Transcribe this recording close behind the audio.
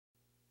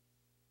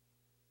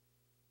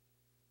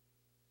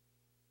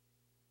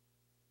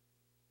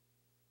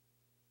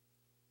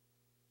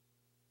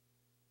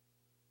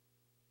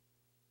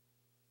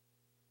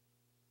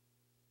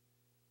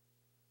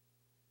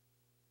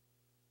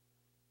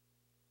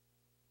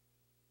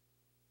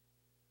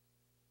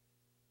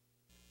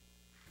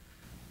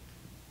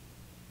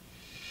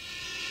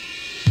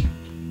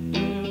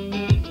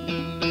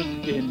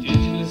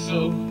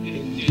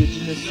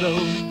soul.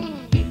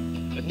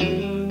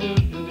 Indigenous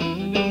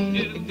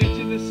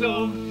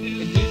soul.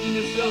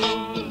 Indigenous soul.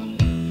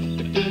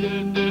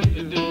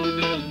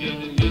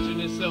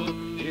 Indigenous soul.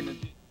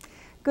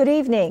 Good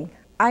evening.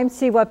 I'm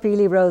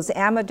Cihuapilli Rose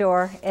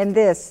Amador, and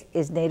this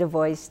is Native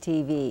Voice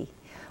TV.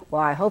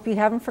 Well, I hope you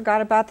haven't forgot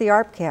about the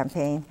ARP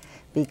campaign,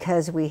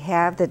 because we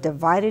have the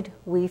Divided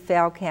We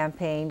Fail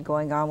campaign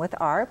going on with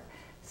ARP.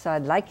 So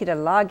I'd like you to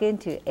log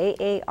into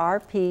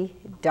aarp.org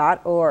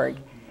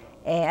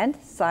and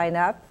sign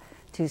up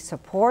to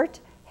support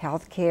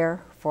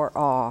healthcare for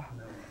all.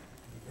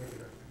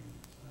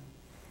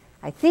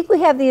 I think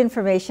we have the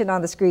information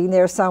on the screen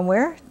there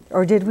somewhere,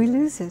 or did we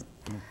lose it?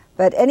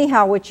 But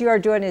anyhow, what you are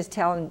doing is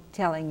telling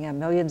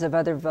millions of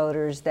other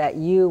voters that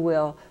you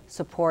will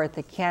support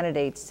the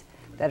candidates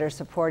that are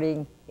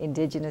supporting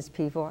Indigenous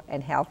people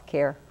and health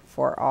care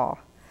for all.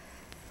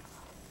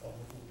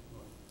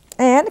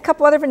 And a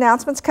couple other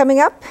announcements coming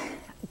up.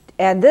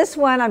 And this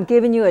one, I'm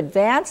giving you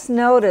advance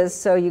notice,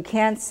 so you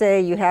can't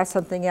say you have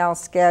something else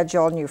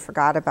scheduled and you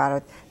forgot about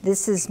it.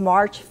 This is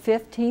March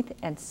 15th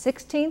and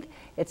 16th.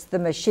 It's the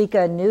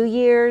Mexica New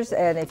Year's,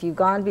 and if you've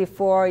gone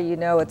before, you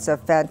know it's a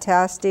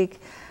fantastic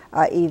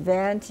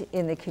event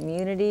in the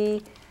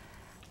community.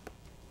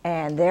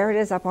 And there it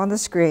is up on the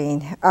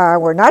screen.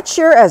 We're not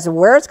sure as to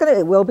where it's going to,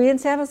 it will be in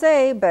San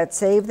Jose, but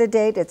save the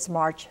date. It's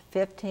March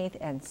 15th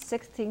and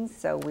 16th,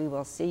 so we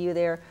will see you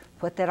there.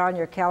 Put that on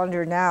your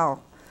calendar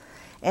now.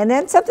 And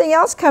then something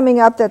else coming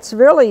up that's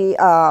really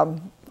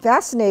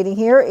fascinating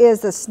here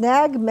is the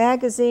Snag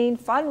Magazine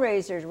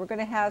fundraisers. We're going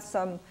to have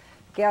some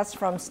guests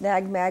from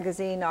Snag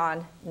Magazine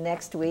on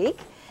next week.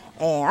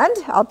 And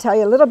I'll tell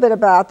you a little bit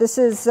about this.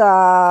 Is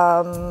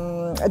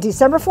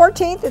December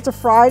 14th. It's a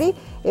Friday.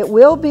 It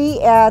will be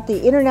at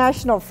the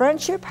International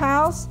Friendship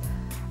House.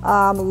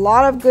 A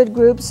lot of good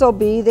groups will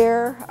be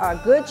there.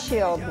 Good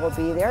Shield will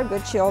be there.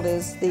 Good Shield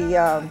is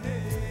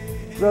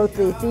wrote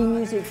the theme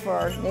music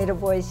for Native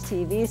Voice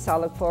TV, so I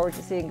look forward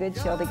to seeing Good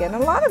Shield again. A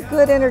lot of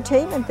good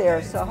entertainment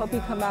there, so I hope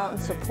you come out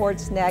and support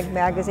Snag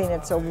Magazine.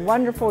 It's a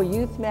wonderful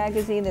youth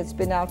magazine that's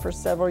been out for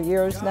several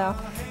years now,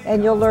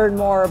 and you'll learn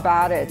more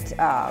about it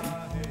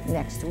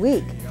next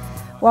week.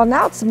 Well,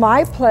 now it's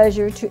my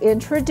pleasure to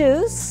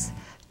introduce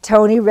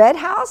Tony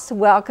Redhouse.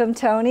 Welcome,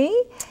 Tony.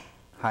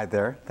 Hi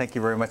there. Thank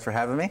you very much for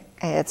having me.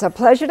 It's a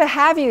pleasure to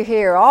have you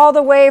here, all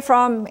the way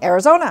from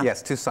Arizona.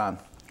 Yes, Tucson.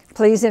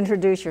 Please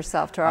introduce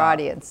yourself to our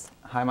audience.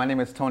 Hi, my name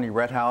is Tony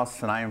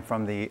Redhouse, and I am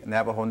from the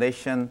Navajo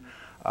Nation.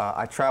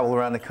 I travel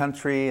around the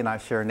country, and I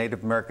share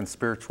Native American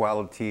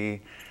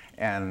spirituality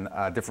and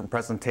different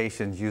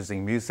presentations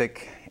using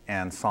music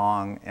and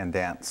song and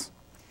dance.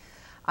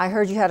 I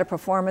heard you had a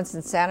performance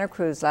in Santa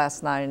Cruz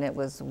last night, and it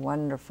was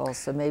wonderful,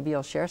 so maybe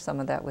you'll share some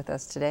of that with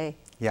us today.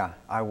 Yeah,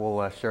 I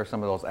will share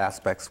some of those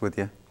aspects with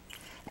you.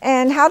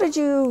 And how did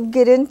you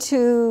get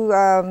into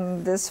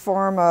this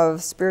form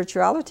of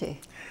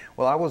spirituality?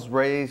 Well, I was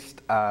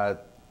raised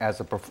as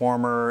a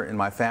performer in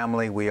my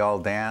family. We all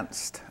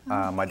danced.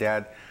 My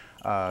dad,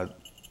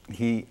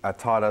 he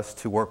taught us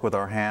to work with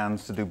our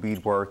hands, to do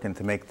beadwork, and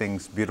to make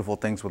things, beautiful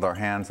things with our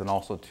hands, and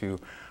also to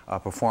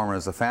perform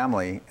as a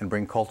family and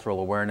bring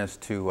cultural awareness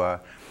to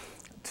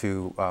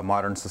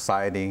modern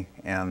society.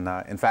 And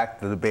in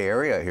fact, the Bay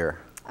Area here.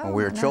 When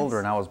we were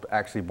children, I was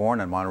actually born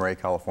in Monterey,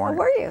 California. Oh,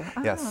 were you?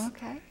 Oh, yes.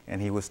 Okay. And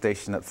he was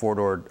stationed at Fort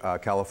Ord,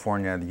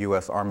 California, the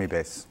U.S. Army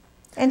base.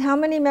 And how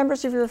many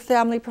members of your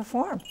family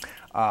perform?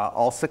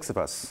 All 6 of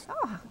us.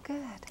 Oh,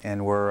 good.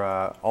 And we're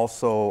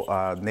also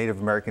Native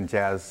American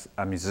jazz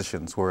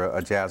musicians. We're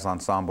a jazz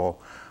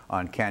ensemble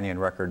on Canyon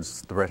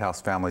Records, the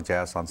Redhouse Family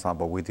Jazz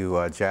Ensemble. We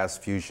do jazz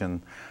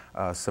fusion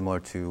similar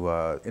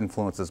to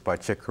influences by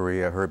Chick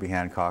Corea, Herbie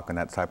Hancock, and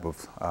that type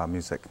of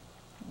music.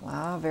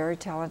 Wow, very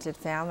talented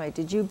family.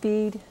 Did you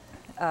bead?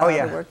 Oh,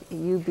 yeah. The work?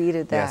 You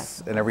beaded that.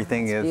 Yes, and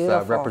everything is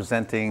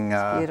representing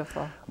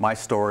my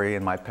story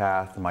and my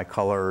path and my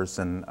colors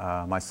and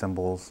my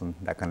symbols and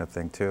that kind of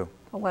thing too.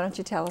 Well, why don't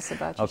you tell us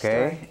about your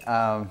story?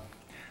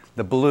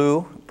 The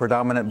blue,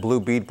 predominant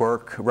blue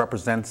beadwork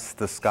represents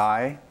the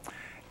sky.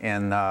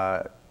 In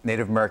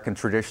Native American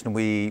tradition,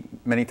 we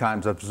many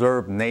times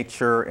observe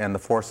nature and the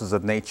forces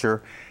of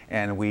nature,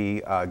 and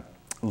we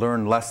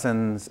learn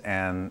lessons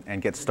and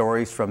get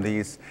stories from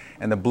these.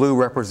 And the blue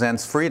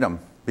represents freedom,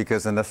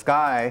 because in the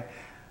sky,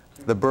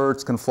 the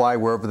birds can fly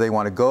wherever they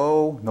want to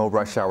go, no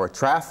rush hour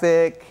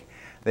traffic,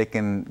 they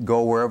can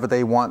go wherever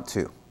they want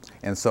to.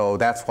 And so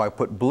that's why I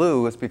put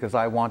blue, is because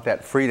I want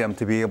that freedom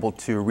to be able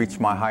to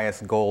reach my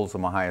highest goals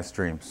and my highest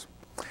dreams.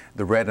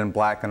 The red and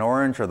black and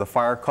orange are the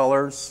fire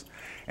colors,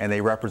 and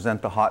they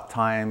represent the hot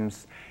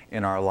times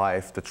in our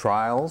life, the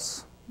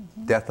trials,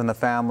 death in the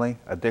family,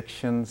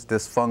 addictions,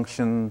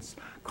 dysfunctions,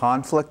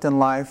 conflict in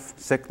life,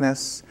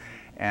 sickness.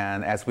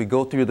 And as we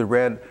go through the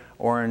red,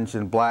 orange,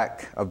 and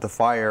black of the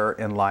fire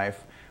in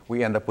life,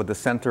 we end up with the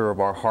center of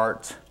our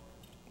heart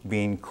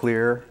being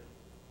clear,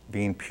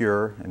 being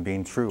pure, and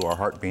being true, our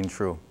heart being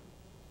true.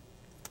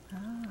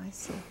 Ah, I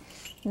see.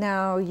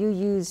 Now, you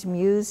use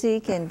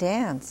music and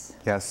dance.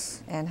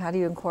 Yes. And how do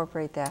you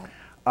incorporate that?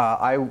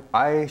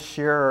 I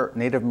share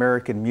Native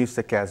American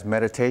music as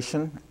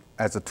meditation,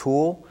 as a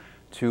tool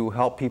to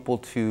help people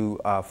to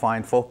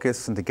find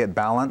focus and to get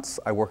balance.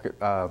 I work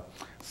at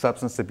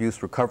substance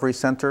abuse recovery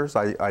centers.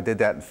 I did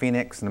that in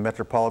Phoenix in the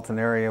metropolitan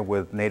area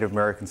with Native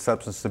American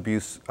substance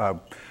abuse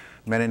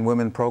men and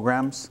women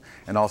programs,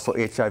 and also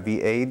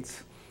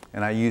HIV/AIDS.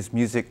 And I use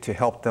music to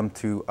help them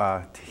to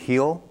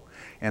heal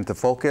and to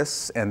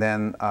focus. And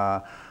then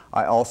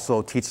I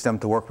also teach them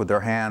to work with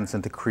their hands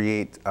and to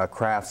create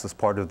crafts as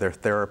part of their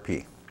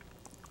therapy.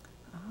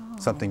 Oh.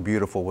 Something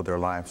beautiful with their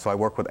life. So I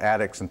work with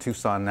addicts in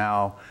Tucson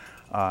now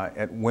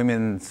at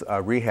women's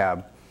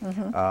rehab,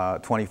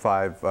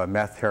 25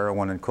 meth,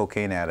 heroin, and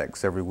cocaine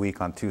addicts every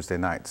week on Tuesday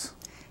nights.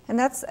 And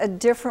that's a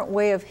different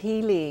way of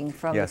healing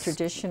from Yes. the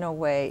traditional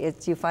way.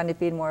 Do you find it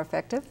being more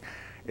effective?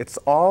 It's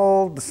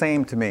all the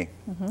same to me.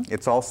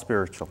 It's all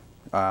spiritual.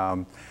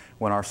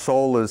 When our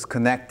soul is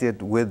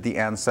connected with the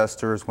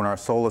ancestors, when our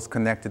soul is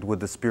connected with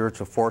the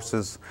spiritual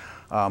forces,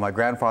 my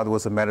grandfather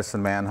was a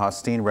medicine man,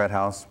 Tony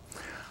Redhouse,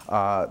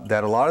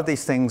 that a lot of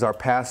these things are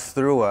passed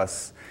through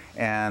us,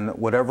 and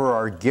whatever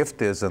our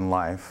gift is in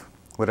life,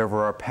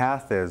 whatever our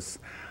path is,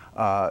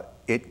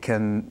 it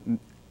can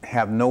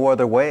have no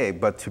other way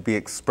but to be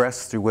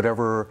expressed through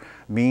whatever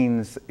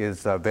means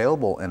is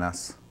available in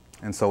us.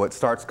 And so it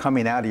starts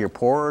coming out of your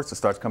pores, it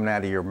starts coming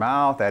out of your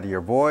mouth, out of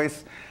your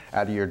voice,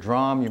 out of your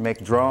drum. You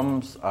make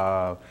drums,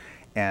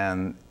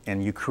 and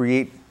you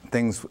create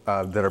things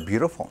that are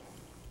beautiful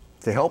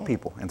to help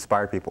people,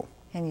 inspire people.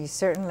 And you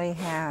certainly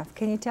have.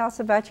 Can you tell us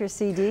about your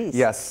CDs?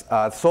 Yes,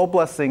 Soul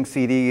Blessing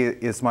CD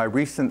is my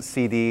recent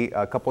CD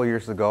a couple of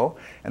years ago,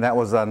 and that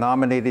was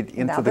nominated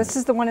into now, this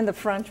is the one in the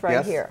front right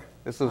yes, here.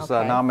 This was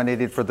Okay.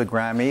 nominated for the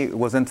Grammy. It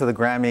was into the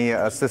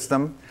Grammy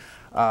system.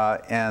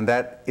 And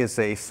that is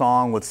a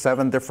song with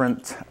 7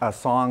 different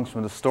songs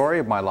from the story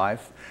of my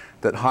life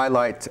that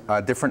highlight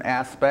different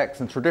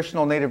aspects in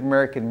traditional Native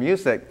American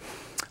music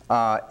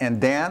and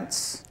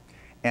dance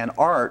and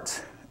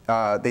art.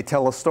 They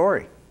tell a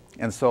story.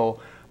 And so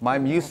my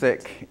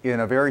music, in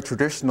a very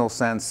traditional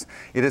sense,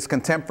 it is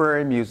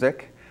contemporary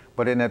music,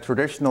 but in a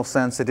traditional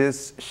sense, it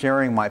is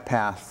sharing my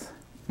path,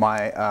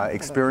 my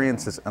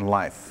experiences in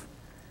life.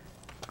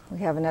 We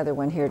have another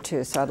one here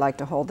too, so I'd like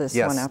to hold this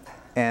one up.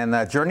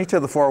 And Journey to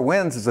the Four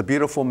Winds is a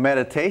beautiful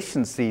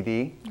meditation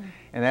CD,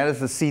 and that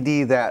is a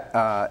CD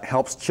that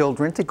helps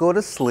children to go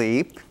to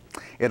sleep.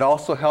 It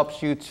also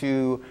helps you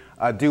to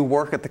do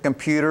work at the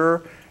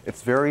computer.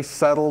 It's very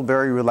subtle,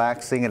 very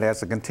relaxing. It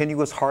has a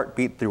continuous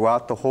heartbeat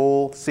throughout the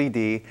whole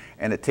CD,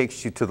 and it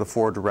takes you to the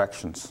 4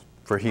 directions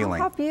for healing.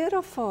 Oh, how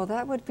beautiful.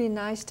 That would be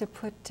nice to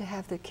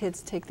have the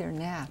kids take their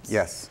naps.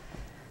 Yes.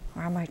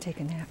 Or I might take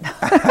a nap.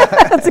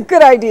 That's a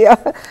good idea.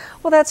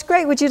 Well, that's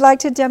great. Would you like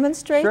to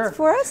demonstrate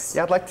for us?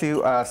 Yeah, I'd like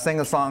to sing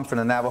a song for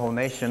the Navajo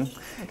Nation.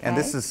 Okay. And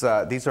this is,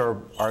 these are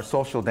our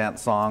social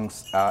dance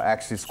songs,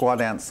 actually squaw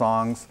dance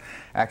songs,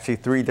 actually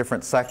 3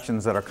 different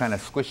sections that are kind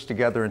of squished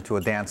together into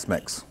a dance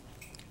mix.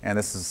 And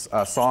this is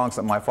songs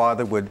that my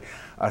father would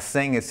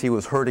sing as he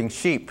was herding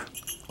sheep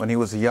when he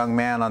was a young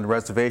man on the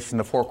reservation,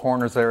 the Four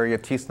Corners area,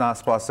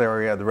 Tisnaspas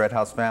area, the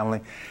Redhouse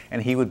family,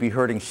 and he would be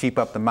herding sheep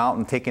up the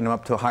mountain, taking them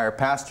up to a higher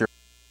pasture.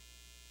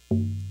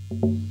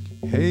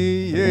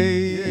 Hey,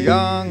 hey,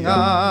 young,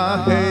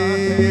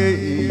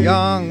 hey,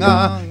 young,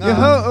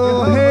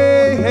 yo,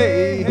 hey,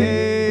 hey,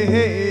 hey,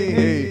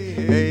 hey,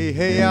 hey,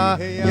 hey, ya,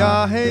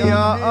 ya, hey,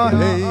 ya,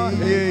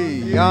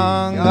 hey,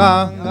 young,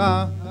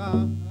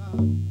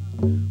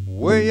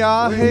 way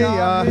ya, hey,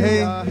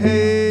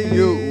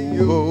 yo,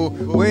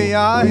 way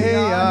ya, hey,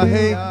 yo,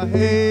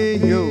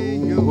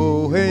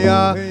 hey,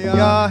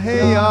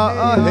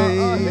 ya,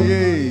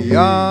 hey,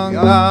 young.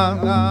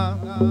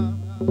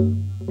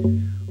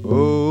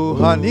 Oh,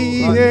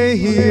 honey, hey,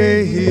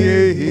 hey,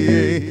 hey,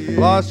 hey,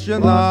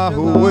 Lashana,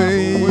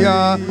 way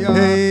ya,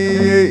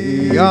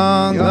 hey,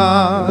 young.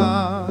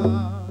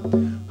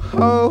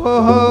 Oh,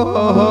 ho,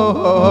 ho, ho,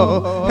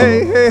 ho,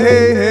 hey, hey,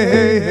 hey,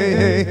 hey,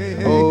 hey,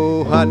 hey,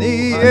 oh,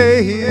 honey,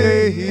 hey,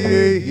 hey,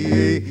 hey,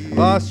 hey,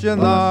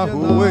 Lashana,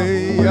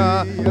 way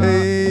ya,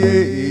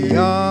 hey,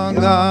 young.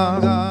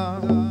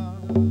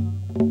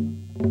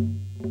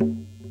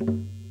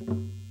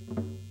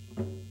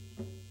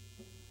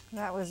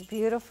 That was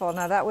beautiful.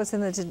 Now, that was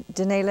in the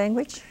Dene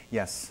language?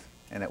 Yes,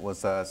 and it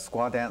was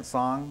squaw dance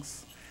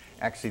songs,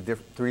 actually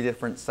 3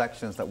 different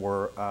sections that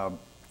were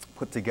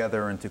put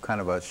together into kind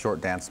of a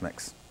short dance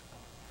mix.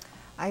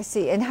 I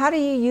see. And how do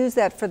you use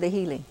that for the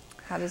healing?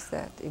 How does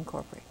that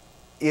incorporate?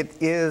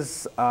 It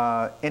is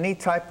any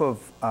type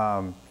of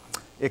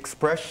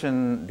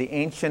expression, the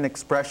ancient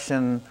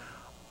expression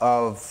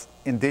of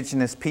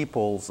indigenous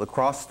peoples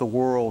across the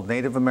world,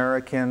 Native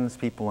Americans,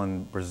 people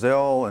in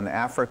Brazil and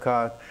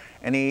Africa,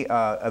 any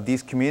of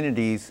these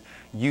communities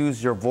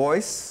use your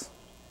voice,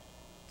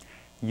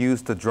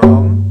 use the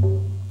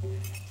drum,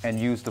 and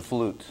use the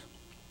flute.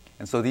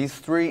 And so these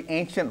 3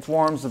 ancient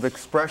forms of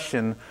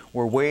expression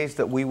were ways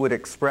that we would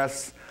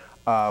express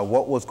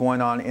what was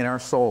going on in our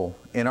soul,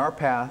 in our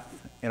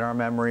path, in our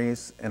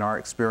memories, in our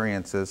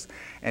experiences.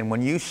 And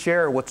when you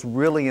share what's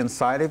really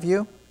inside of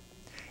you,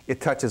 it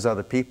touches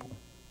other people.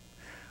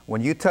 When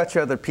you touch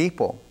other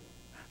people,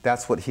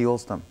 that's what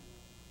heals them.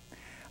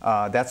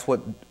 That's what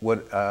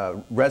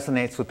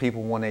resonates with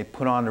people when they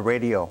put on the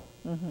radio.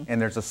 And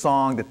there's a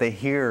song that they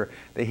hear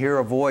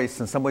a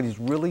voice, and somebody's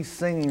really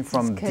singing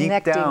from deep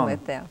down. Connecting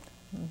with them.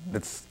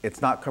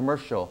 It's not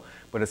commercial,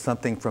 but it's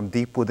something from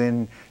deep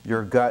within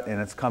your gut, and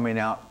it's coming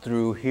out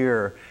through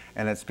here,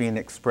 and it's being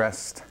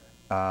expressed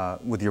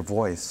with your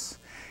voice.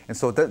 And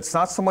so it's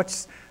not so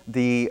much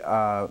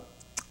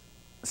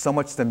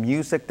the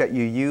music that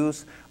you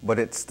use, but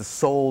it's the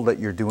soul that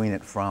you're doing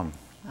it from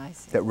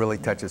that really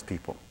touches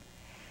people.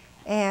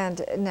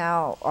 And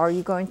now, are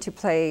you going to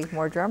play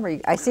more drum?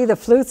 I see the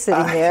flute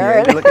sitting there.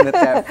 Yeah, you're looking at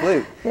that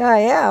flute. Yeah, I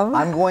am.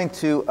 I'm going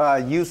to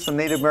use some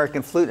Native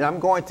American flute, and I'm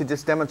going to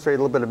just demonstrate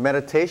a little bit of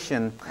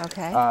meditation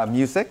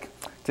music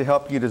to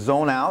help you to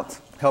zone out,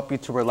 help you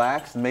to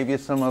relax, and maybe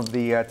some of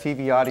the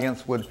TV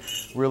audience would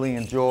really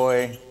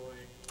enjoy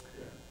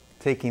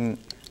taking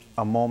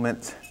a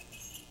moment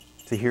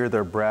to hear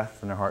their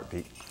breath and their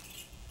heartbeat.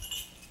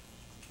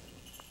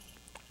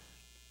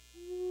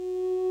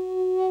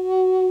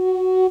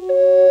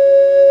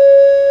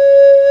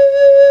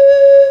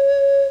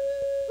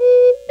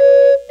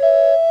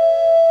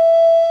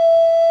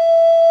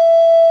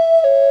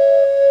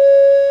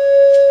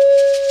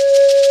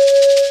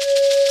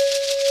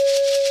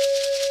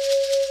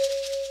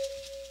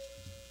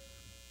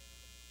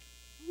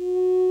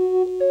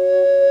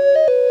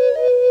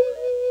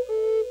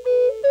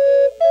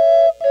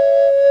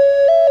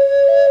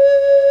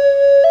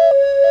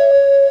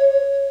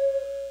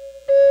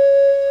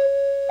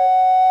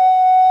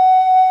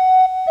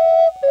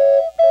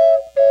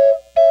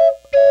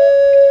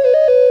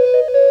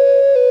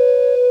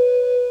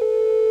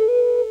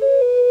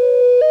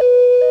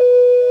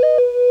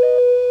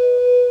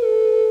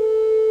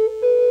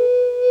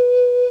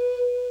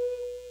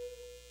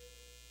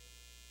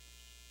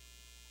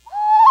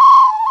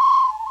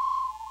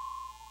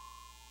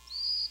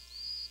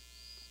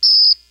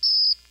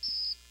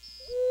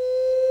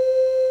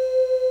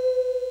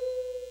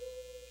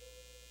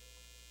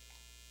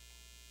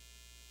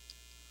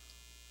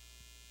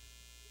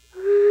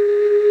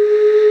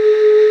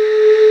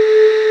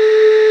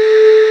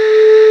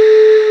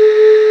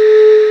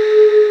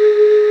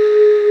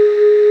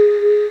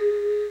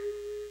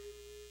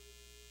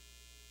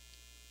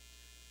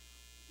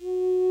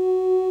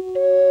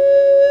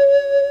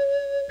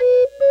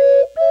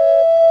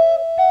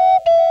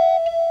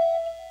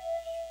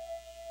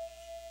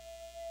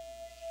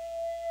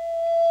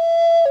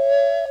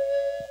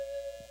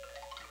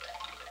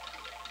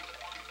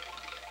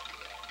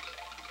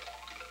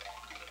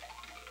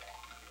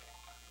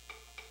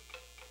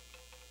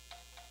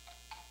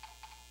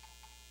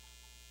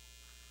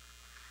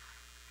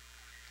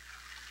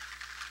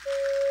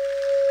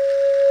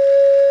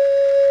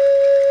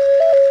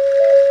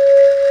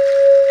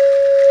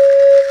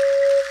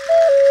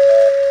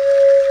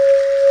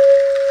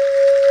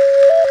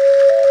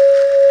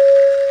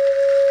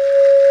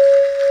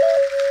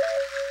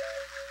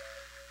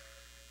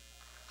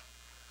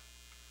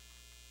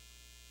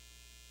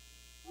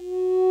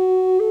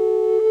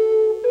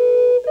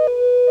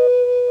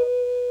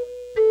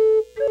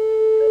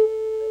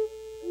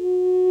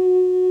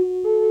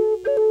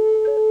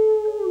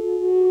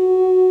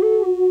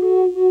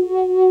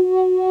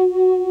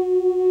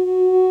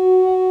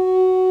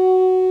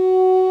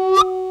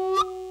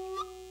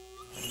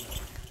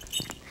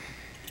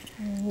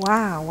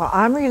 Wow, well,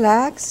 I'm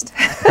relaxed.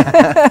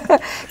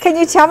 Can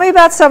you tell me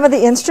about some of the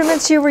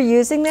instruments you were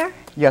using there?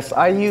 Yes,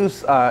 I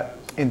use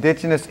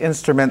indigenous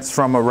instruments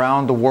from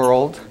around the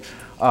world.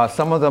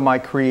 Some of them I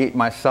create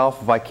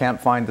myself if I can't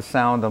find the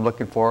sound I'm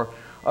looking for.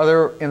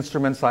 Other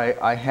instruments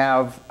I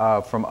have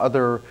from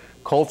other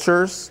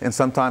cultures, and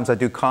sometimes I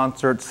do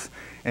concerts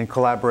in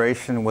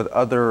collaboration with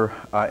other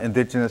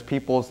indigenous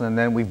peoples, and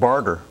then we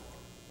barter.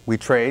 We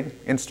trade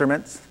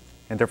instruments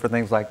and different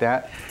things like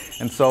that.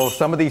 And so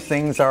some of these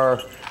things are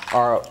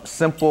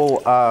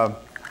simple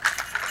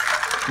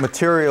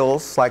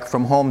materials, like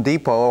from Home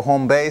Depot,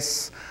 home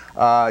base.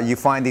 You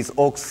find these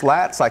oak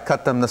slats. I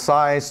cut them to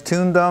size,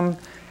 tuned them,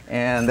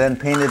 and then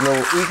painted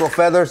little eagle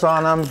feathers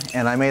on them,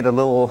 and I made a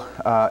little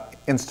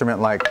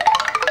instrument like.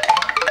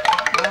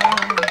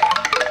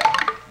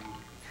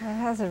 That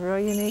has a real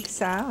unique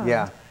sound.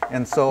 Yeah,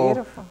 and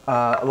so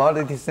a lot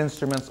of these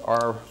instruments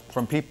are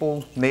from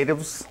people,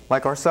 natives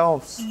like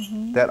ourselves,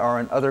 that are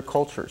in other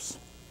cultures.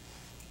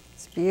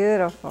 It's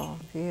beautiful,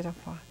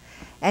 beautiful.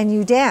 And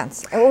you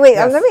dance. Oh, wait,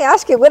 Yes. let me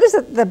ask you, what is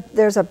it?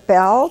 There's a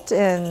belt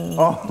and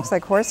looks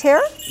like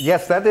horsehair?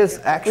 Yes, that is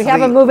actually. We have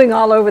them moving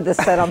all over the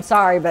set, I'm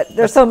sorry, but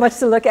there's so much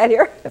to look at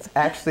here. It's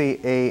actually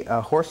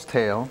a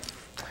horsetail,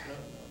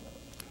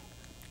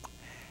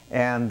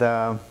 and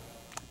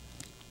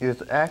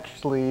it's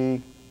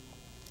actually.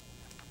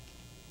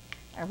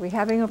 Are we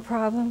having a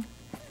problem?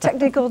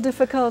 Technical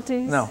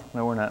difficulties? No,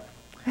 we're not.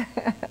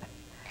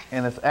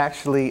 And it's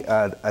actually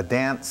a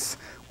dance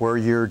where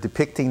you're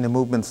depicting the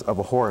movements of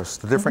a horse,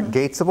 the different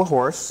gaits of a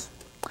horse,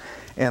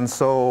 And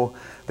so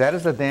that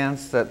is a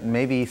dance that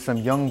maybe some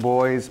young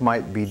boys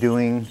might be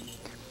doing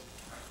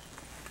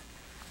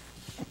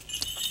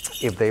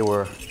if they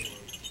were...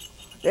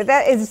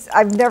 That is,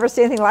 I've never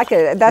seen anything like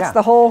it. That's Yeah.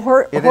 the whole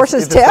horse's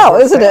it is tail, the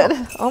horse isn't tail.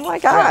 it? Oh my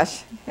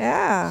gosh,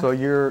 yeah. So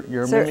you're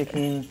So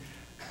mimicking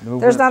the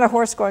there's not a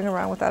horse going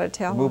around without a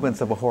tail.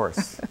 movements of a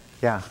horse.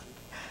 Yeah.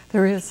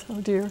 There is,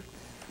 oh dear.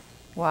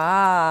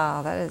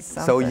 Wow, that is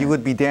something. So you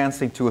would be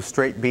dancing to a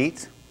straight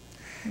beat.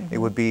 It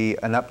would be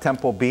an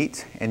up-tempo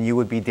beat, and you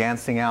would be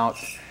dancing out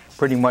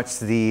pretty much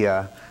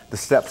the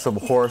steps of a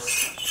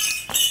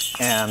horse.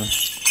 And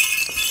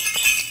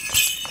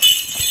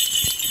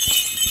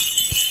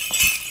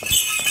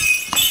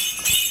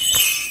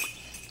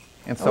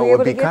Are so we it able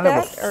would to be get kind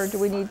that, of or do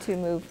we need to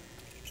move?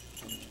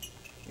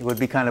 it would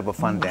be kind of a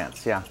fun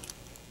dance, yeah.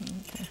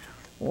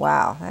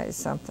 Wow, that is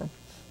something.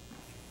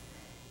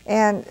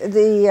 And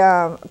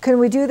the can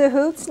we do the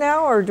hoops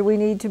now, or do we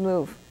need to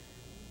move?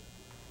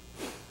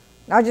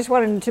 I just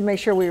wanted to make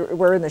sure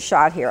we're in the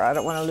shot here. I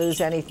don't want to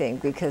lose anything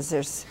because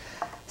there's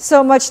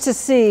so much to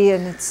see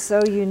and it's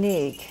so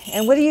unique.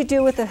 And what do you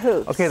do with the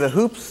hoops? Okay, the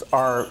hoops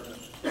are...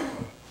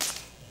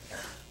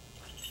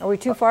 Are we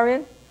too far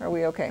in? Are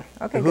we okay?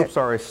 Okay, The good. hoops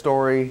are a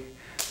story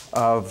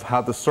of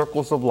how the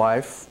circles of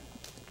life,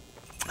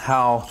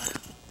 how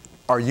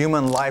our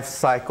human life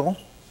cycle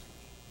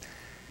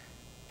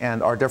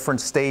and our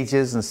different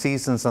stages and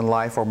seasons in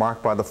life are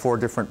marked by the 4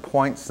 different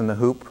points in the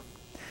hoop.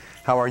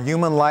 How our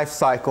human life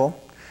cycle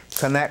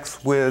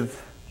connects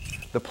with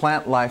the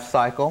plant life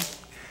cycle,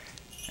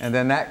 and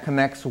then that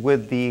connects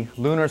with the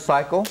lunar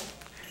cycle,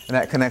 and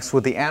that connects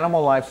with the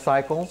animal life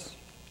cycles,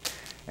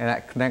 and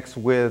that connects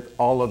with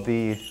all of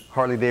the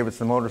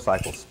Harley-Davidson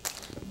motorcycles.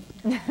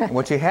 And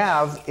what you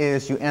have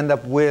is you end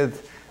up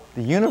with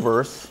the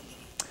universe,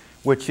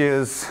 which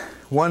is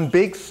one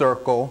big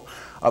circle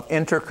of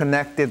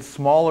interconnected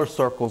smaller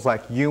circles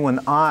like you and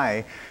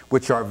I,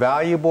 which are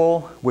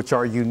valuable, which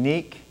are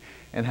unique,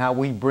 and how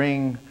we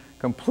bring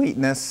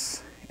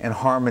completeness and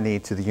harmony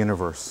to the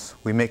universe.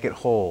 We make it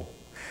whole.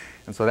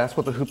 And so that's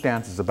what the hoop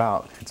dance is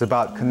about. It's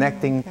about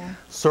connecting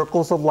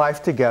circles of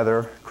life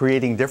together,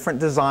 creating different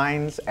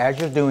designs as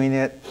you're doing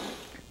it,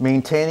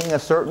 maintaining a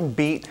certain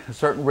beat, a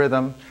certain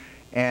rhythm,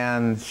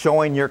 and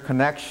showing your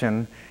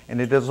connection. And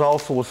it is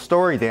also a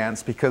story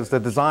dance because the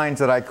designs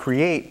that I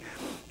create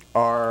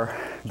are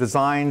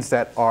designs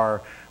that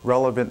are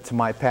relevant to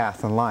my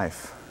path in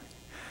life.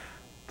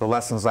 The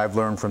lessons I've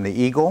learned from the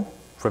eagle,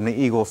 from the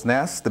eagle's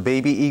nest, the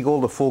baby eagle,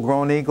 the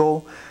full-grown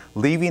eagle,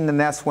 leaving the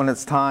nest when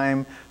it's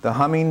time, the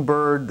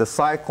hummingbird, the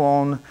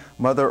cyclone,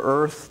 Mother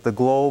Earth, the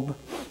globe,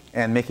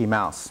 and Mickey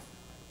Mouse.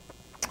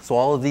 So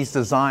all of these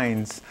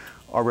designs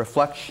are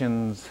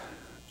reflections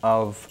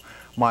of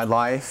my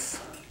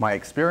life, my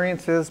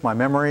experiences, my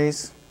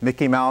memories.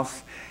 Mickey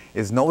Mouse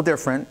is no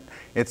different.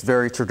 It's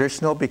very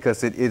traditional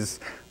because it is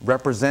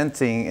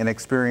representing an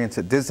experience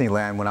at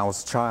Disneyland when I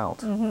was a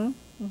child,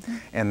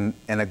 and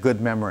a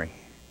good memory.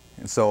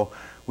 And so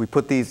we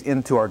put these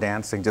into our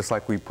dancing just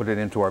like we put it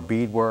into our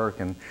beadwork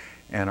and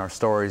our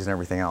stories and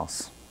everything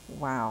else.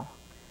 Wow.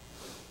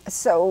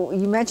 So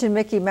you mentioned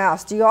Mickey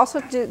Mouse. Do you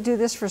also do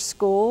this for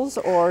schools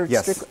or?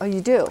 Yes. Oh, you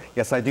do?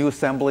 Yes, I do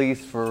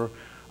assemblies for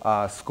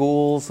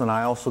schools, and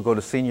I also go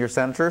to senior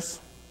centers,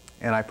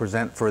 and I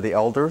present for the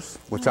elders,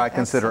 which I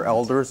consider excellent.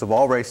 elders of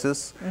all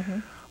races.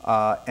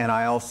 And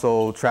I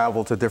also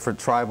travel to different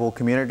tribal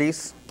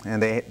communities,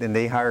 and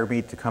they hire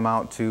me to come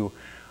out to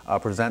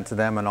present to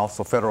them, and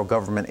also federal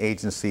government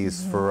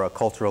agencies for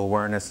cultural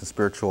awareness and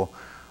spiritual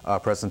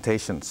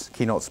presentations,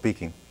 keynote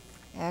speaking.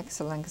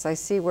 Excellent, because I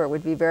see where it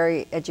would be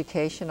very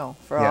educational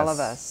for all of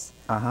us.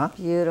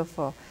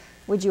 Beautiful.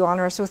 Would you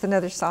honor us with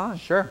another song?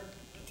 Sure.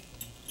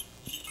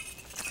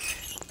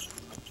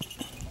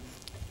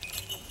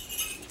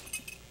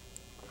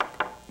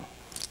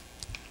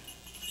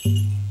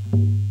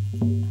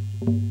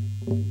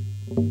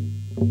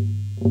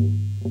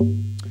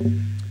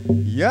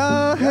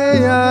 Ya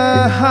hey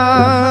ya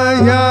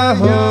ha ya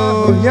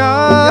ho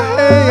ya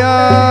hey ya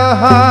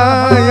ha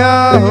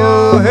ya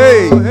ho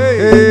hey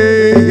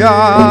hey ya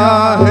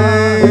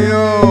hey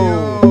yo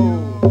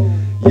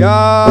ya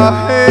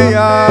hey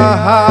ya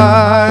ha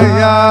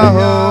ya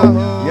ho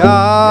ya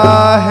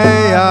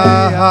hey ya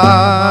ha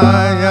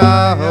ya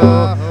ho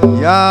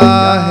ya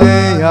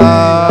hey ya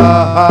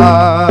ha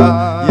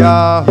ya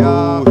ho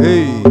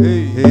hey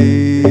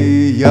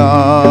hey ya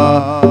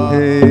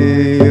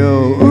hey yo.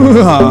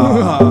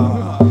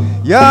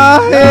 Ya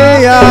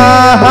hey ya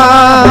ha,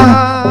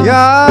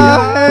 ya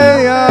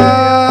hey ya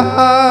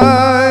ha,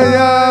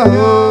 ya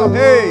ho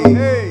hey,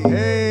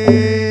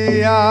 hey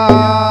ya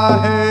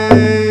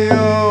hey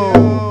yo,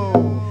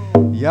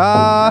 ya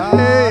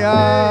hey ya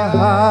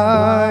ha,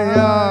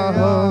 ya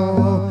ho,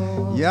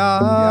 ya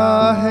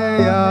hey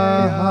ya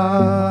ha,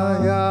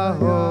 ya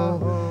ho,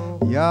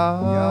 ya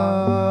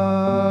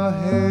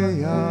hey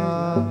ya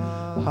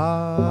ha,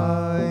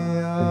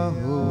 ya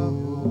ho,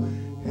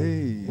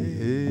 hey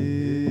hey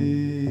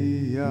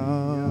ya,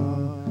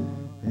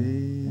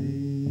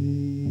 hey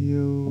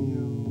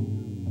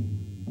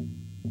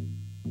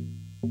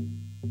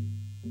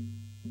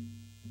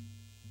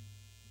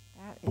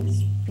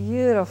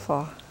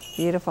Beautiful,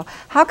 beautiful.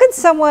 How can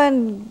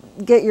someone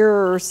get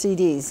your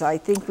CDs? I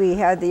think we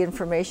had the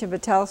information,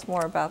 but tell us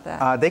more about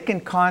that. They can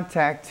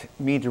contact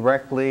me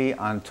directly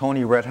on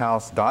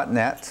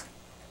tonyredhouse.net,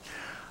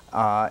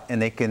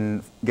 and they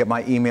can get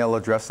my email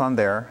address on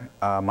there.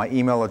 My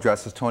email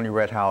address is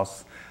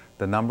tonyredhouse,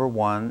 the number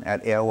 1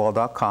 at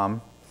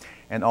AOL.com.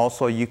 And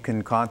also you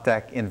can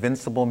contact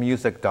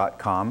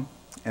invinciblemusic.com,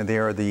 and they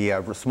are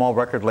the small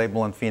record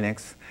label in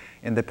Phoenix,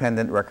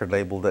 independent record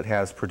label that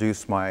has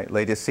produced my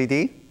latest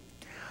CD.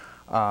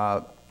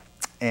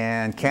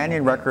 And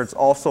Canyon Records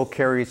also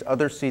carries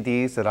other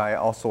CDs that I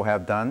also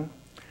have done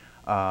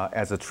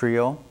as a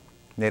trio,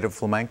 Native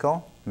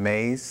Flamenco,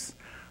 Maze,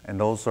 and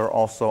those are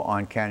also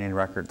on Canyon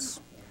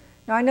Records.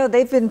 Now I know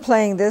they've been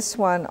playing this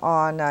one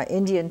on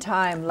Indian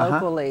time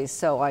locally,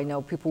 so I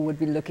know people would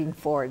be looking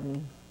for it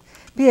and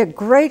be a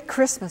great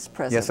Christmas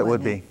present. Yes, it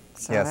would be.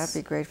 So yes.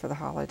 that'd be great for the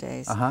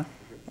holidays.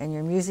 And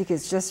your music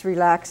is just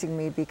relaxing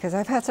me because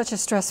I've had such a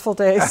stressful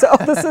day. So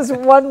this is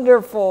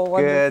wonderful,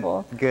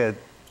 wonderful. Good, good.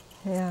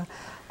 Yeah.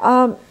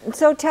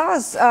 So tell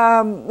us,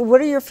 what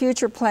are your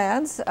future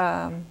plans?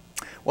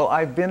 Well,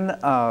 I've been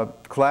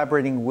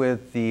collaborating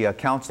with the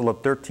Council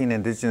of 13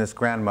 Indigenous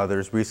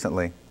Grandmothers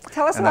recently.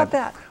 Tell us about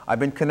that. I've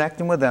been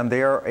connecting with them.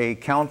 They are a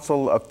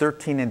council of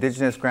 13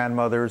 Indigenous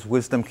grandmothers,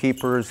 wisdom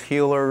keepers,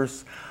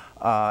 healers,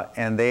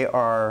 and they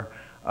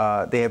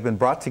have been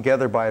brought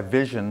together by a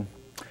vision,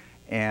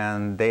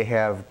 and they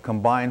have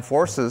combined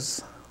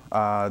forces.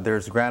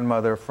 There's a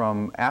grandmother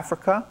from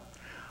Africa,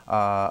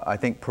 I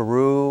think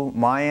Peru,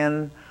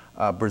 Mayan,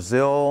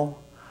 Brazil,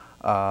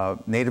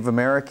 Native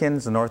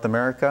Americans in North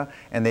America,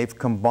 and they've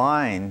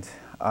combined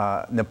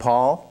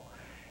Nepal,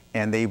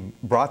 and they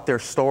brought their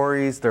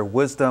stories, their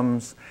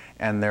wisdoms,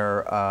 and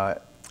their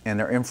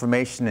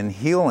information and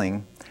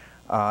healing,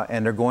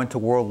 and they're going to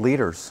world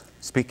leaders,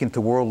 speaking to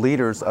world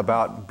leaders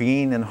about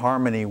being in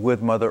harmony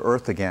with Mother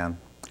Earth again,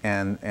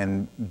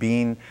 and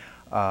being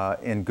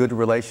in good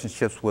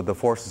relationships with the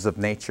forces of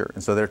nature.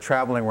 And so they're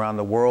traveling around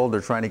the world.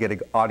 They're trying to get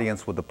an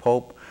audience with the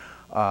Pope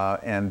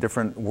and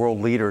different world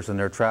leaders, and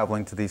they're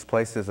traveling to these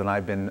places. And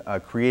I've been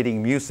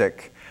creating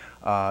music.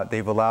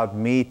 They've allowed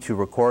me to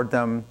record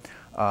them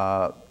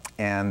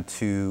and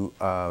to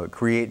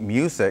create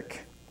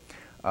music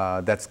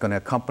that's going to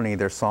accompany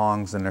their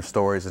songs and their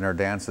stories and their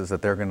dances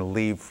that they're going to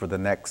leave for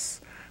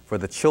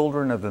the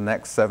children of the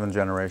next 7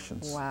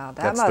 generations. Wow,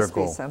 that That's must their be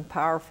goal. some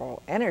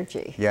powerful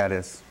energy. Yeah, it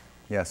is.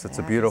 Yes, it's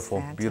That a beautiful,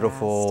 is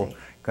beautiful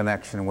fantastic.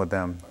 connection with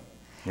them.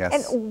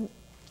 Yes. And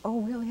oh,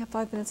 we only have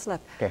 5 minutes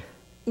left. Okay.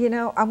 You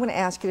know, I'm going to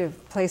ask you to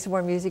play some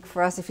more music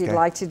for us if you'd Okay.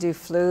 like to do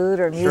flute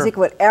or music,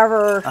 Sure.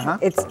 whatever.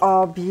 It's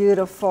all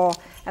beautiful.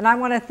 And I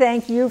want to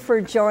thank you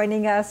for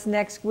joining us.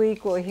 Next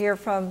week, we'll hear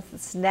from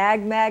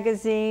Snag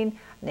Magazine,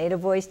 Native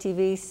Voice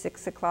TV,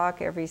 6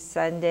 o'clock every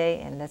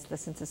Sunday. And let's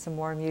listen to some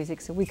more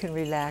music so we can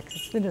relax.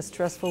 It's been a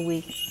stressful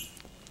week.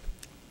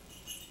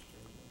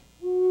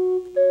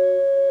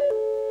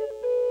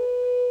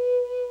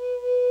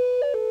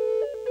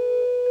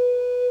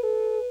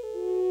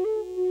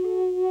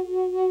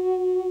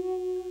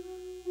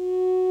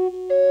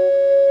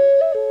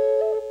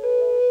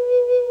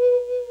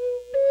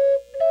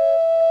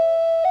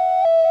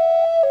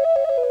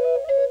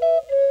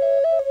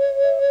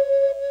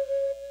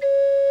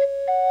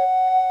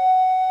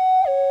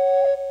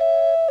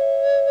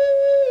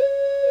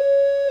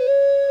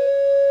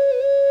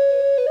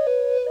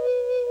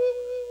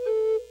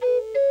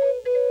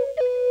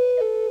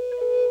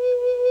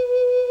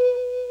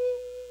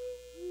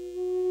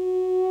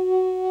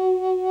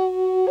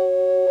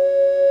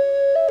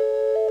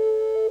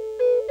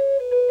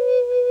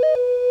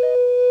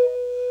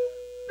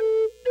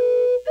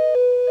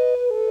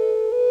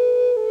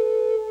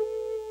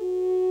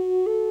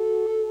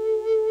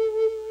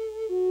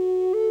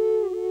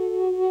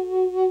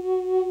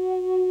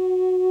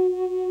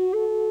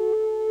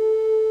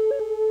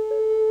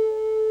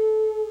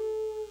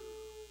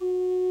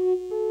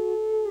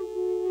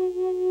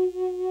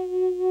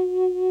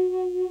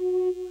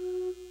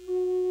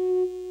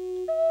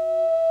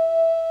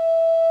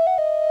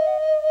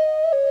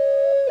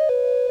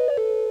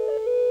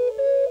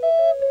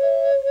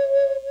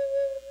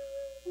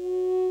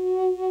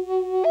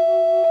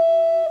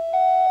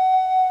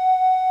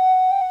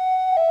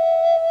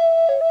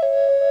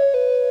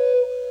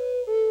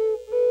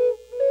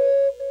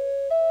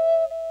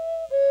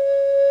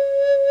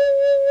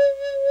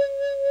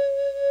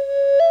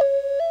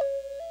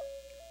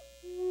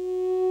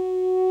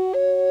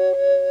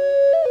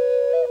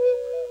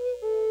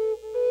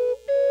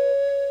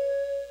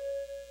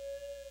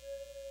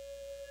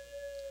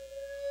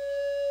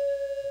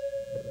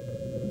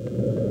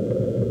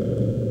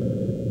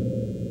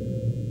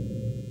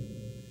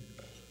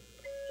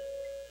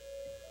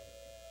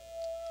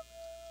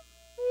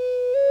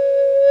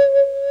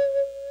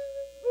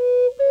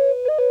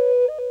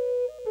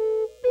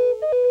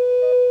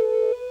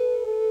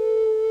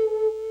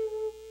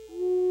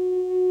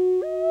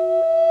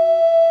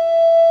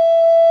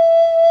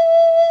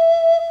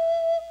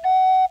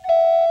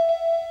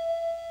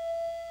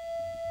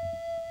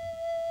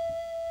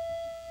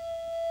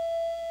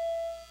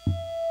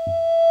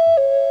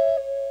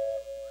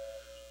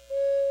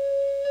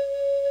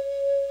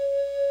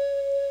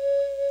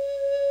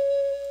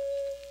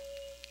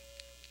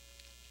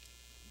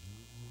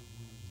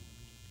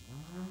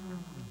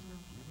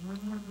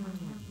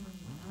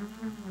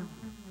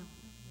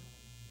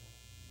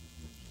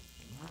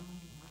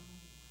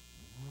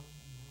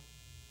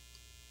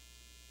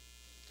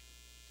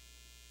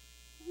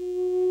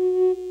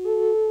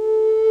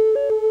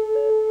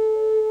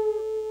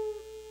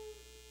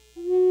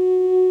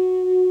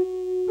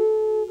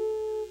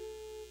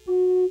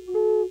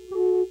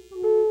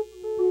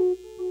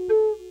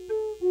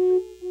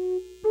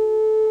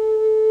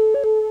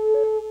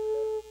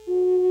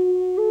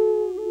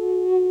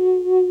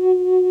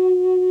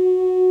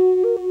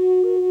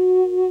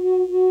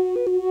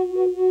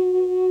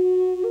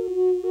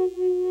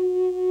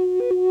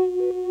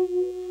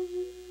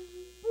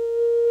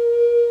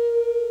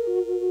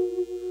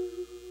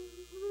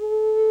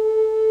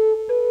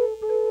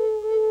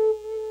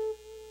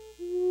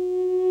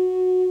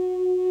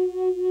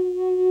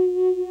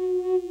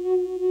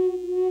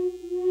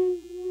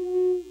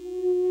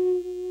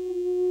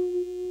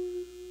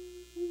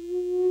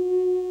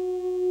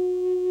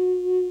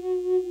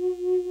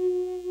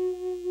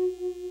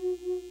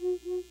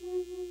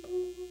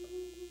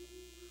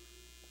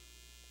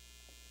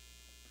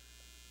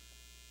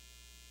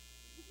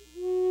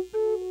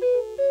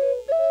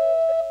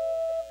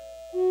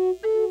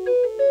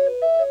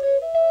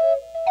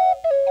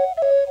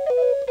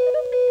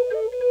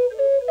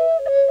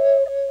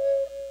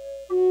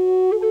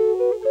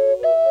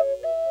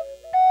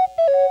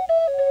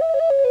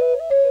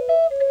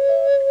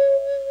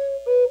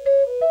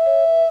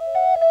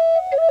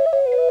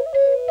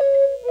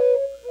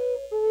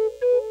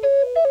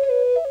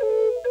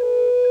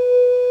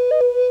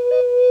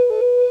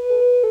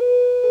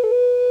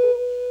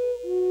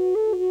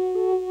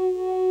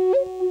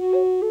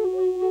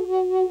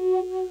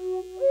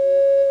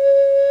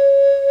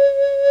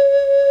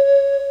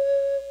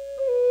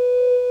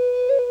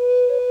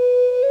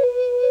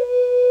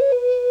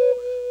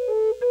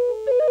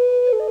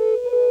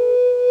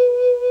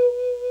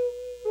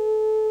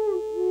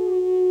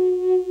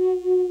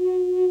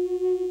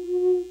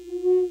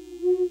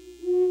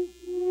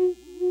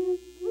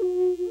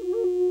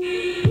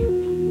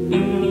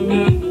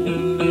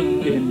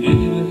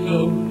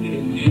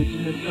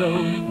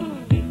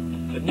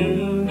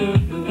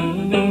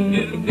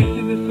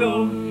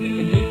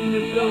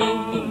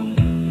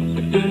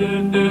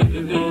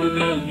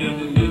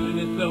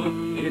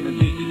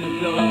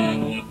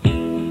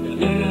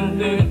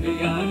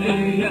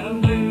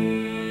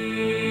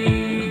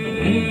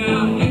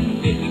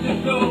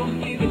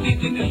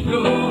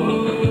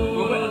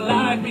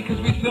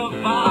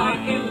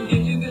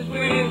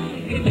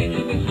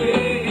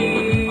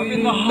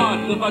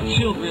 of our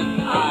children's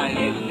eyes.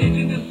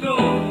 Indigenous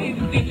soul,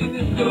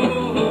 indigenous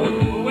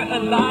soul. We're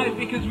alive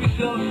because we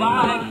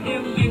survive.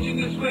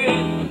 Indigenous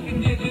ways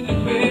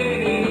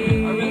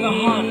are in the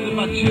hearts of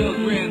our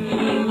children.